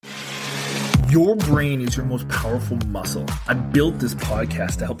Your brain is your most powerful muscle. I built this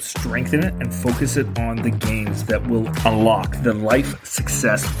podcast to help strengthen it and focus it on the gains that will unlock the life,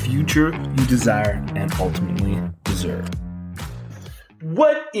 success, future you desire and ultimately deserve.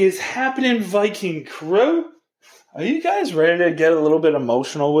 What is happening, Viking crew? Are you guys ready to get a little bit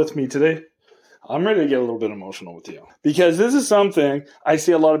emotional with me today? I'm ready to get a little bit emotional with you because this is something I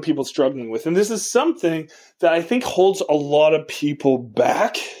see a lot of people struggling with. And this is something that I think holds a lot of people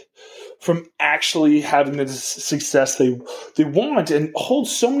back from actually having the success they want, and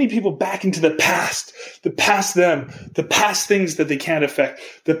holds so many people back into the past them, the past things that they can't affect,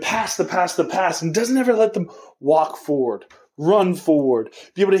 the past, and doesn't ever let them walk forward, run forward,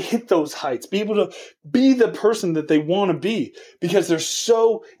 be able to hit those heights, be able to be the person that they want to be, because they're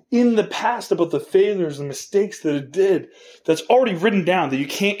so in the past about the failures and mistakes that it did, that's already written down, that you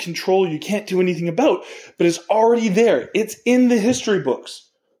can't control, you can't do anything about, but it's already there. It's in the history books.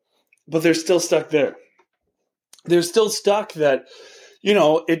 But they're still stuck there. They're still stuck that,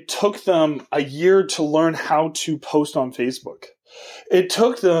 it took them a year to learn how to post on Facebook. It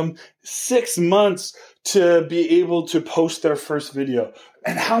took them 6 months to be able to post their first video.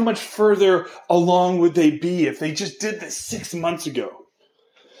 And how much further along would they be if they just did this 6 months ago?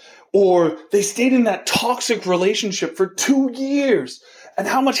 Or they stayed in that toxic relationship for 2 years. And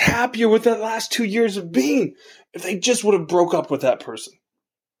how much happier would that last 2 years have been if they just would have broke up with that person?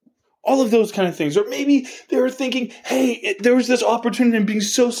 All of those kind of things. Or maybe they were thinking, hey, there was this opportunity I'm being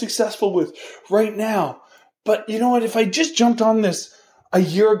so successful with right now. But you know what? If I just jumped on this a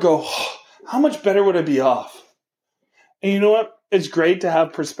year ago, how much better would I be off? And you know what? It's great to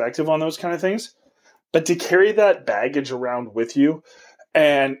have perspective on those kind of things. But to carry that baggage around with you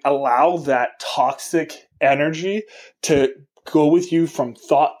and allow that toxic energy to go with you from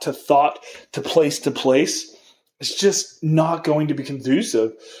thought to place, it's just not going to be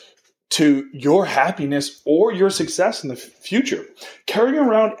conducive to your happiness or your success in the future. Carrying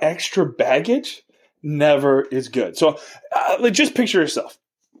around extra baggage never is good. So just picture yourself.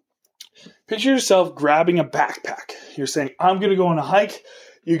 Picture yourself grabbing a backpack. You're saying, I'm going to go on a hike.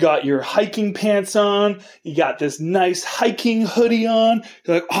 You got your hiking pants on. You got this nice hiking hoodie on.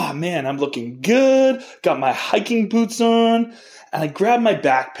 You're like, oh man, I'm looking good. Got my hiking boots on. And I grab my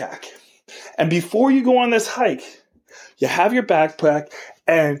backpack. And before you go on this hike, you have your backpack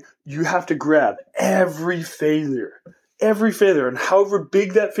and you have to grab every failure, and however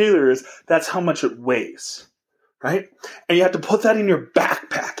big that failure is, that's how much it weighs, right? And you have to put that in your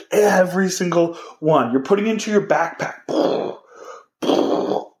backpack, every single one. You're putting into your backpack,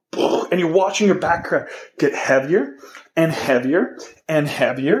 and you're watching your backpack get heavier and heavier and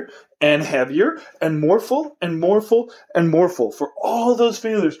heavier and heavier and more full and more full and more full for all those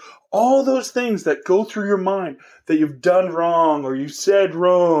failures, all those things that go through your mind that you've done wrong, or you said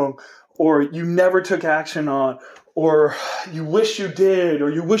wrong, or you never took action on, or you wish you did,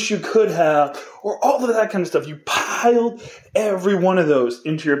 or you wish you could have, or all of that kind of stuff. You piled every one of those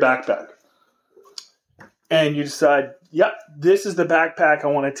into your backpack. And you decide, yep, this is the backpack I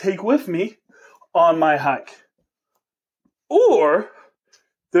want to take with me on my hike. Or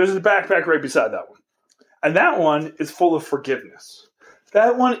there's a backpack right beside that one. And that one is full of forgiveness.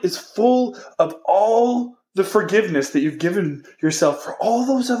 That one is full of all the forgiveness that you've given yourself for all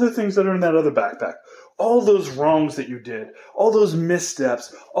those other things that are in that other backpack. All those wrongs that you did, all those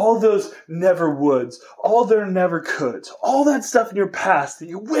missteps, all those never woulds, all their never coulds, all that stuff in your past that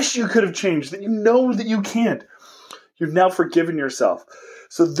you wish you could have changed, that you know that you can't. You've now forgiven yourself.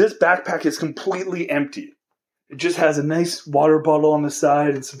 So this backpack is completely empty. It just has a nice water bottle on the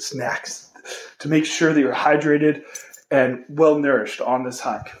side and some snacks to make sure that you're hydrated and well nourished on this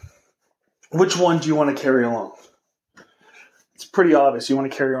hike. Which one do you want to carry along? It's pretty obvious. You want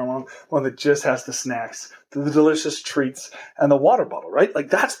to carry along one that just has the snacks, the delicious treats, and the water bottle, right? Like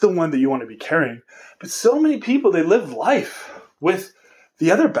that's the one that you want to be carrying. But so many people, they live life with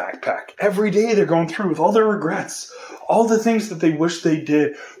the other backpack. Every day they're going through with all their regrets, all the things that they wish they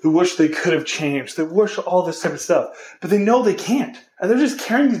did, they wish they could have changed, they wish all this type of stuff. But they know they can't. And they're just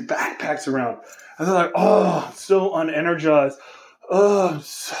carrying these backpacks around. And they're like, oh, I'm so unenergized. Oh,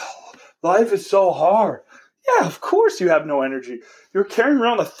 life is so hard. Yeah, of course you have no energy. You're carrying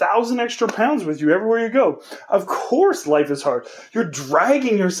around 1,000 extra pounds with you everywhere you go. Of course life is hard. You're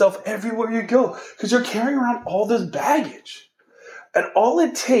dragging yourself everywhere you go because you're carrying around all this baggage. And all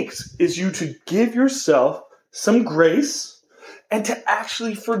it takes is you to give yourself some grace and to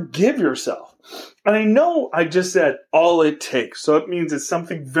actually forgive yourself. And I know I just said all it takes, so it means it's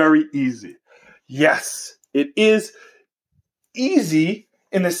something very easy. Yes, it is easy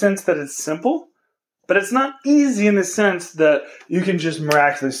in the sense that it's simple, but it's not easy in the sense that you can just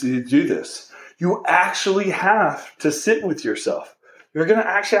miraculously do this. You actually have to sit with yourself. You're going to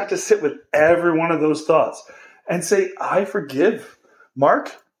actually have to sit with every one of those thoughts and say, I forgive.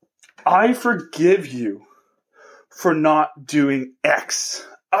 Mark, I forgive you for not doing X.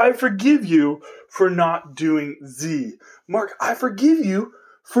 I forgive you for not doing Z. Mark, I forgive you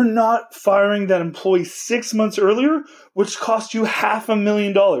for not firing that employee 6 months earlier, which cost you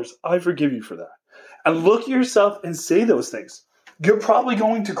 $500,000. I forgive you for that. And look at yourself and say those things. You're probably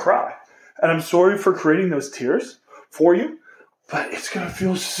going to cry. And I'm sorry for creating those tears for you, but it's going to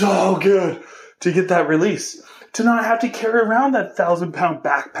feel so good to get that release. To not have to carry around that 1,000-pound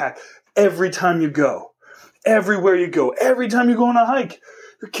backpack every time you go. Everywhere you go. Every time you go on a hike.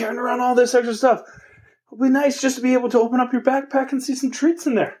 You're carrying around all this extra stuff. It'll be nice just to be able to open up your backpack and see some treats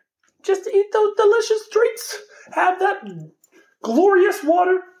in there. Just eat those delicious treats. Have that glorious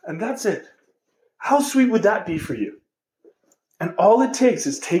water, and that's it. How sweet would that be for you? And all it takes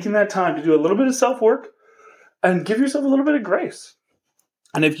is taking that time to do a little bit of self-work and give yourself a little bit of grace.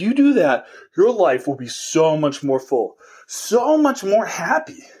 And if you do that, your life will be so much more full, so much more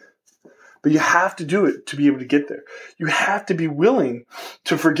happy. But you have to do it to be able to get there. You have to be willing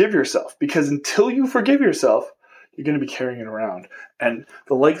to forgive yourself, because until you forgive yourself, you're going to be carrying it around. And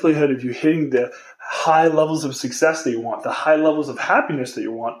the likelihood of you hitting the high levels of success that you want, the high levels of happiness that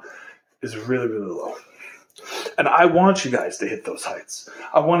you want, is really, really low. And I want you guys to hit those heights.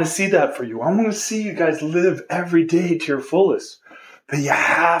 I want to see that for you. I want to see you guys live every day to your fullest. But you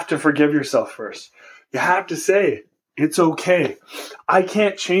have to forgive yourself first. You have to say, it's okay. I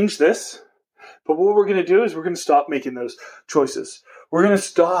can't change this. But what we're going to do is we're going to stop making those choices. We're going to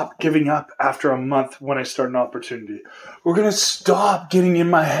stop giving up after a month when I start an opportunity. We're going to stop getting in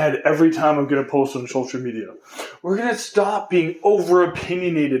my head every time I'm going to post on social media. We're going to stop being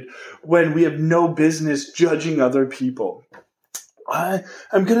over-opinionated when we have no business judging other people. I'm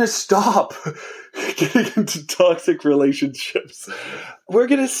going to stop getting into toxic relationships. We're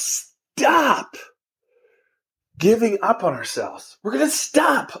going to stop giving up on ourselves. We're going to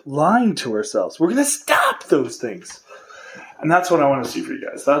stop lying to ourselves. We're going to stop those things. And that's what I want to see for you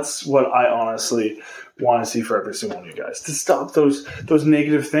guys. That's what I honestly want to see for every single one of you guys. To stop those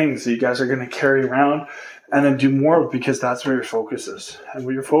negative things that you guys are going to carry around and then do more of, because that's where your focus is. And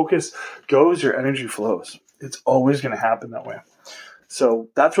where your focus goes, your energy flows. It's always going to happen that way. So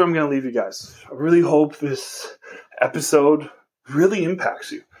that's where I'm going to leave you guys. I really hope this episode really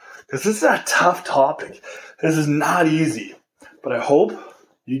impacts you, because this is a tough topic. This is not easy. But I hope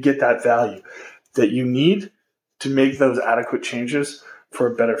you get that value that you need to make those adequate changes for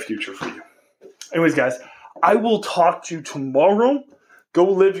a better future for you. Anyways, guys, I will talk to you tomorrow. Go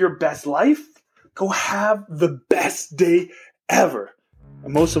live your best life. Go have the best day ever.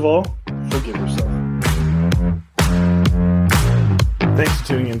 And most of all, forgive yourself. Thanks for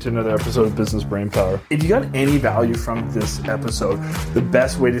tuning in to another episode of Business Brainpower. If you got any value from this episode, the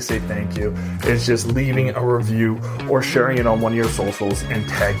best way to say thank you is just leaving a review or sharing it on one of your socials and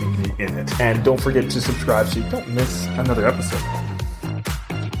tagging me in it. And don't forget to subscribe so you don't miss another episode.